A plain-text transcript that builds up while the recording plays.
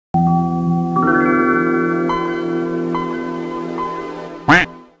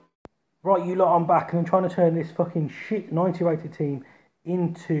Right, you lot, I'm back and I'm trying to turn this fucking shit 90 rated team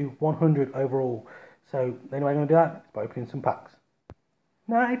into 100 overall. So, the only way I'm going to do that is by opening some packs.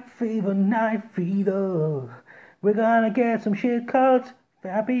 Night fever, we're gonna get some shit cards.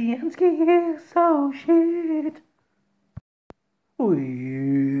 Fabianski is so shit.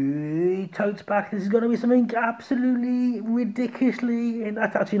 Oi, totes back. This is going to be something absolutely ridiculously, and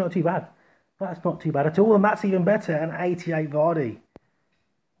that's actually not too bad. That's not too bad at all, and that's even better, an 88 Vardy.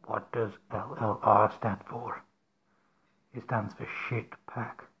 What does LLR stand for? It stands for shit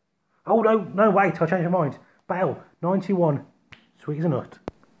pack. Oh, no, wait, I changed my mind. Bale, 91, sweet as a nut.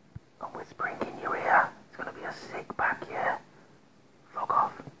 I'm whispering in your ear. It's going to be a sick pack, yeah? Fuck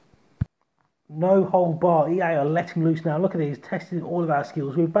off. No hold bar. EA are letting loose now. Look at these, testing all of our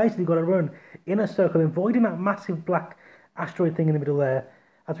skills. We've basically got to run in a circle, avoiding that massive black asteroid thing in the middle there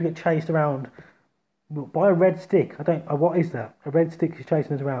as we get chased around by a red stick. What is that? A red stick is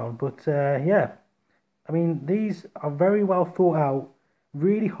chasing us around. But yeah, I mean, these are very well thought out,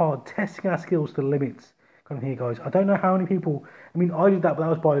 really hard, testing our skills to the limits. Kind of here, guys. I don't know how many people. I mean, I did that, but that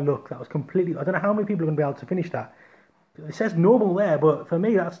was by luck. That was completely. I don't know how many people are going to be able to finish that. It says normal there, but for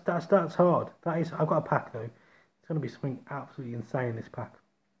me, that's hard. That is. I've got a pack though. It's going to be something absolutely insane. This pack.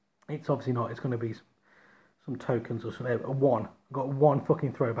 It's obviously not. It's going to be some tokens or something. A one. I've got one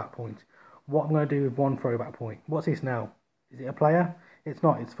fucking throwback point. What I'm going to do with one throwback point? What's this now? Is it a player? It's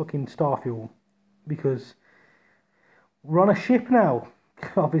not. It's fucking star fuel. Because we're on a ship now.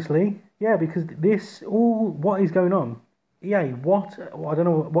 Obviously, yeah. Because this all. What is going on? EA, what? I don't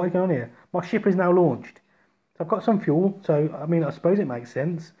know what is going on here. My ship is now launched. So I've got some fuel. So I mean, I suppose it makes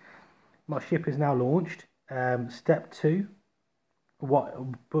sense. My ship is now launched. Step 2. What?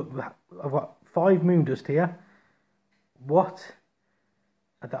 But I've got 5 moon dust here. What?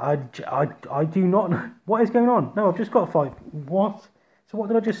 I do not know. What is going on? No, I've just got 5. What? So what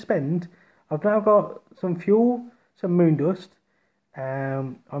did I just spend? I've now got some fuel, some moon dust.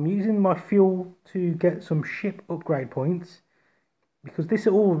 I'm using my fuel to get some ship upgrade points. Because this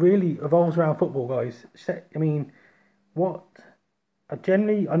all really evolves around football, guys. I mean, what? I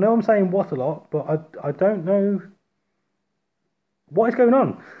know I'm saying what a lot, but I don't know. What is going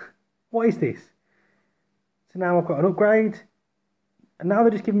on? What is this? So now I've got an upgrade. And now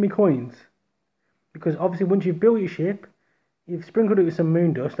they're just giving me coins. Because obviously once you've built your ship, you've sprinkled it with some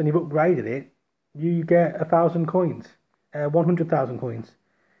moon dust and you've upgraded it, you get 1,000 coins. 100,000 coins.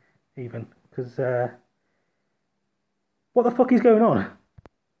 Even. Because, what the fuck is going on?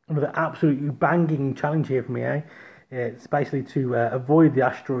 Another absolutely banging challenge here for me, eh? It's basically to avoid the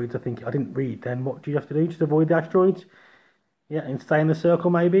asteroids, I think. I didn't read then. What do you have to do? Just avoid the asteroids? Yeah, and stay in the circle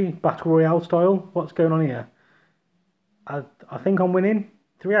maybe? Battle Royale style? What's going on here? I think I'm winning.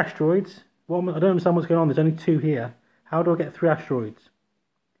 3 asteroids. I don't understand what's going on. There's only 2 here. How do I get 3 asteroids?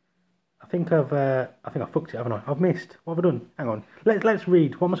 I think I've fucked it, haven't I? I've missed. What have I done? Hang on. Let's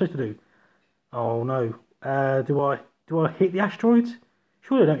read. What am I supposed to do? Oh no. Do I hit the asteroids?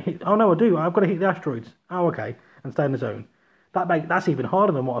 Surely I don't hit. Oh no, I do. I've got to hit the asteroids. Oh okay, and stay in the zone. That's even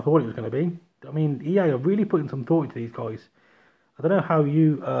harder than what I thought it was going to be. I mean, EA are really putting some thought into these guys. I don't know how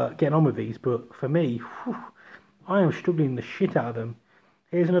you getting on with these, but for me, whew, I am struggling the shit out of them.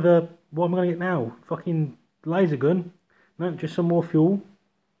 Here's another. What am I going to get now? Fucking laser gun. No, just some more fuel.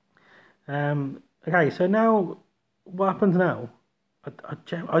 Okay, so now what happens now?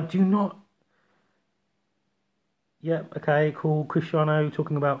 I do not. Yep, okay, cool. Cristiano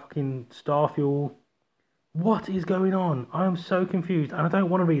talking about fucking star fuel. What is going on? I am so confused, and I don't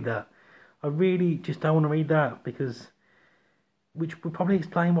want to read that. I really just don't want to read that, because which will probably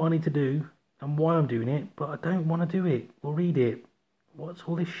explain what I need to do and why I'm doing it, but I don't want to do it or read it. What's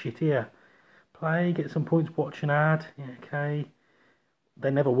all this shit here? Play, get some points, watch an ad. Yeah, okay.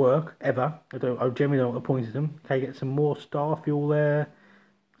 They never work, ever. I generally don't want the points of them. Okay, get some more star fuel there.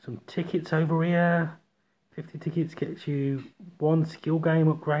 Some tickets over here. 50 tickets gets you 1 skill game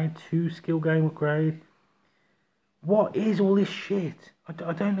upgrade, 2 skill game upgrade. What is all this shit?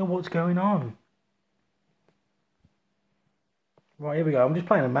 I don't know what's going on. Right, here we go. I'm just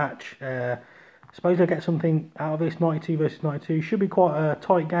playing a match. Suppose I get something out of this. 92 versus 92. Should be quite a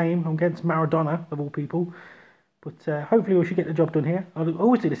tight game. I'm against Maradona, of all people. But hopefully we should get the job done here. I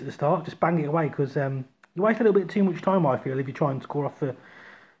always do this at the start. Just bang it away, because you waste a little bit too much time, I feel, if you try and score off the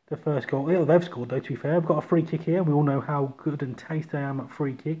first goal. Yeah, they've scored though, to be fair. I've got a free kick here. We all know how good and tasty I am at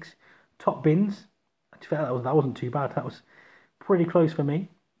free kicks. Top bins. To be fair, that wasn't too bad. That was pretty close for me.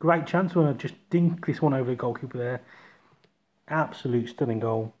 Great chance when I just dink this one over the goalkeeper there. Absolute stunning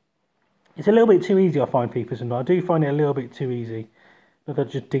goal. It's a little bit too easy, I find, FIFA, and I do find it a little bit too easy. Another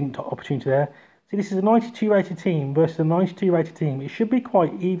just dinked opportunity there. See, this is a 92 rated team versus a 92 rated team. It should be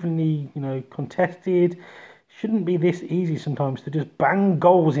quite evenly, you know, contested. Shouldn't be this easy sometimes to just bang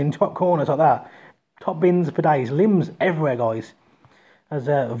goals in top corners like that. Top bins for days. Limbs everywhere, guys. As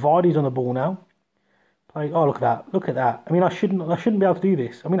Vardy's on the ball now. Oh, look at that. Look at that. I mean, I shouldn't be able to do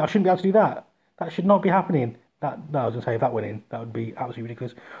this. I mean, I shouldn't be able to do that. That should not be happening. No, I was going to say, if that went in, that would be absolutely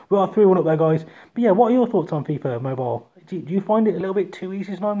ridiculous. We are 3-1 up there, guys. But yeah, what are your thoughts on FIFA Mobile? Do you find it a little bit too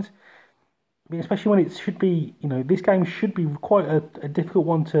easy sometimes? I mean, especially when it should be, you know, this game should be quite a difficult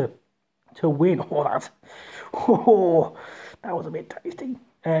one to win. Oh, that was a bit tasty.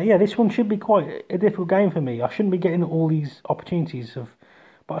 Yeah, this one should be quite a difficult game for me. I shouldn't be getting all these opportunities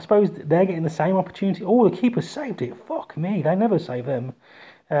but I suppose they're getting the same opportunity. Oh, the keeper saved it. Fuck me, they never save them.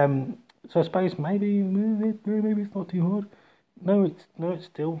 So I suppose maybe it's not too hard. No, it's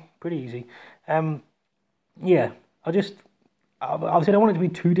still pretty easy. Yeah, obviously I don't want it to be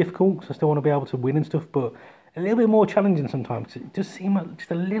too difficult because I still want to be able to win and stuff, but a little bit more challenging sometimes. It does seem like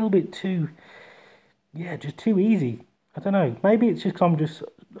just a little bit too, yeah, just too easy. I don't know. Maybe it's just because I'm just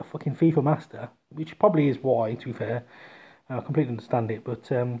a fucking FIFA master, which probably is why, to be fair. I completely understand it,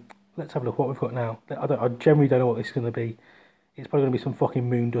 but let's have a look what we've got now. I generally don't know what this is going to be. It's probably going to be some fucking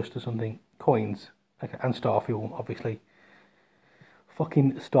moon dust or something. Coins. Okay, and star fuel, obviously.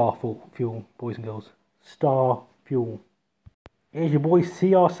 Fucking star fuel, boys and girls. Star fuel. Here's your boy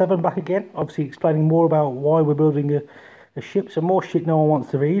CR7 back again. Obviously explaining more about why we're building a ship. Some more shit no one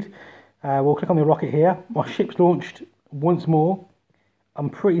wants to read. We'll click on the rocket here. My ship's launched once more. I'm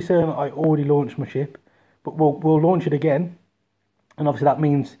pretty certain I already launched my ship. But we'll launch it again. And obviously that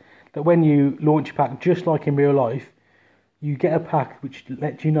means that when you launch a pack, just like in real life, you get a pack which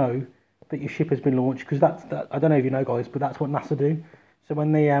lets you know that your ship has been launched. Because that I don't know if you know, guys, but that's what NASA do. So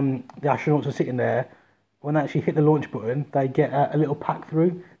when the astronauts are sitting there, when they actually hit the launch button, they get a little pack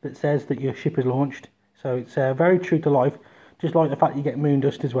through that says that your ship is launched. So it's very true to life, just like the fact you get moon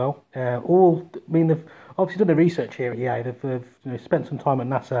dust as well. They've obviously done the research here at EA. They've spent some time at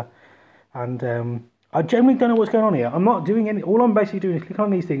NASA, and I generally don't know what's going on here. I'm not doing any. All I'm basically doing is clicking on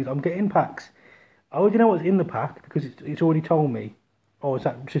these things. I'm getting packs. I already know what's in the pack because it's already told me. Or is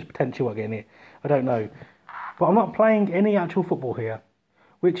that just potential I'm getting it? I don't know. But I'm not playing any actual football here,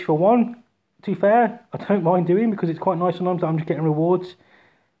 which for one, to be fair, I don't mind doing because it's quite nice sometimes that I'm just getting rewards.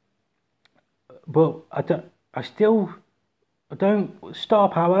 But I don't, star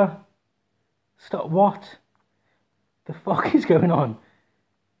power, what the fuck is going on?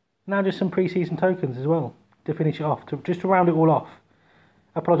 Now just some pre-season tokens as well to finish it off, just to round it all off.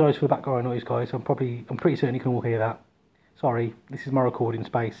 I apologise for the background noise, guys. I'm pretty certain you can all hear that. Sorry, this is my recording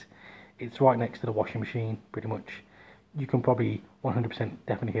space. It's right next to the washing machine, pretty much. You can probably 100%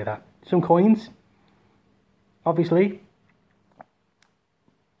 definitely hear that. Some coins, obviously.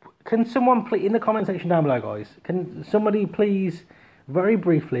 Can someone please, in the comment section down below, guys, can somebody please, very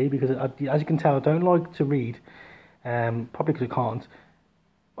briefly, because as you can tell, I don't like to read, probably because I can't.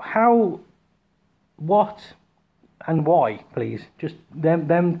 How, what, and why, please? Just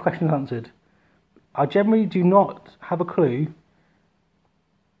them questions answered. I generally do not have a clue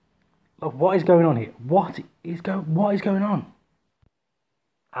of what is going on here. What is going on?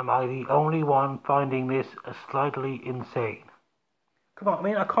 Am I the only one finding this slightly insane? Come on, I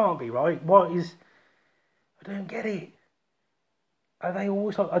mean, I can't be, right? I don't get it. Are they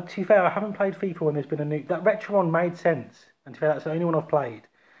always like, to be fair, I haven't played FIFA when there's been a new, that retro one made sense. And to be fair, that's the only one I've played.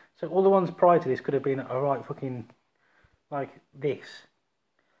 So all the ones prior to this could have been alright fucking, like this.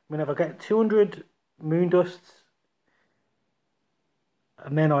 I mean, if I get 200 moon dusts,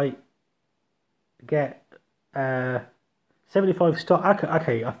 and then I get 75 star,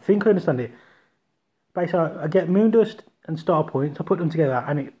 okay, I think I understand it. Basically, I get moon dust and star points, I put them together,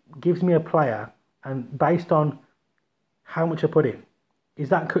 and it gives me a player, and based on how much I put in. Is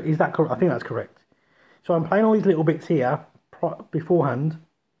that correct? I think that's correct. So I'm playing all these little bits here beforehand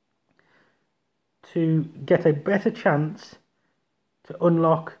to get a better chance to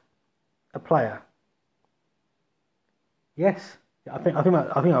unlock a player. Yes, I think I got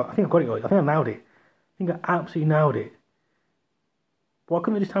it, guys. I think I nailed it. I think I absolutely nailed it. Why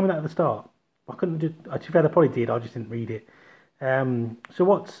couldn't they just tell me that at the start? Why couldn't they just? To be fair, they probably did. I just didn't read it. So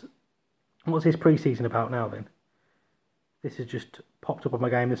what's this pre-season about now then? This has just popped up on my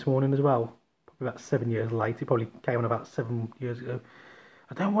game this morning as well. Probably about 7 years late. It probably came on about 7 years ago.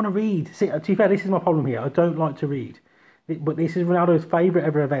 I don't want to read. See, to be fair, this is my problem here. I don't like to read. But this is Ronaldo's favourite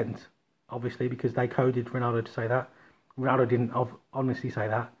ever event, obviously, because they coded Ronaldo to say that. Ronaldo didn't honestly say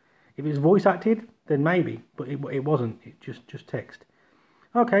that. If it was voice acted, then maybe. But it wasn't. It just text.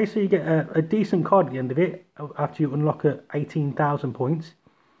 Okay, so you get a decent card at the end of it after you unlock at 18,000 points.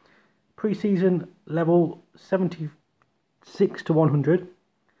 Pre-season level 76 to 100.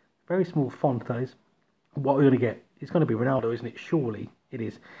 Very small font, that is. What we're going to get, it's going to be Ronaldo, isn't it? Surely it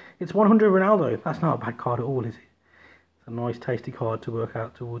is. It's 100 Ronaldo. That's not a bad card at all, is it? It's a nice, tasty card to work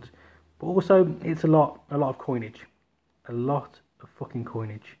out towards. But also, it's a lot of coinage. A lot of fucking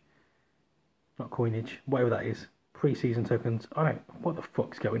coinage. Not coinage, whatever that is. Pre-season tokens. I don't. What the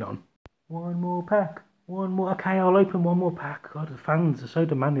fuck's going on? One more pack. One more. Okay, I'll open one more pack. God, the fans are so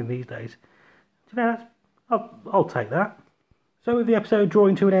demanding these days. Do you know, I'll take that. So with the episode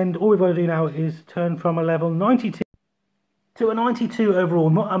drawing to an end, all we've got to do now is turn from a level 92 to a 92 overall.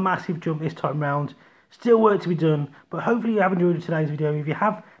 Not a massive jump this time round. Still work to be done, but hopefully you have enjoyed today's video. If you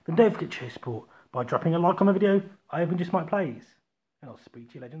have, then don't forget to show support by dropping a like on the video. I have been Just M1ke Plays, and I'll speak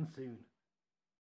to you legends soon.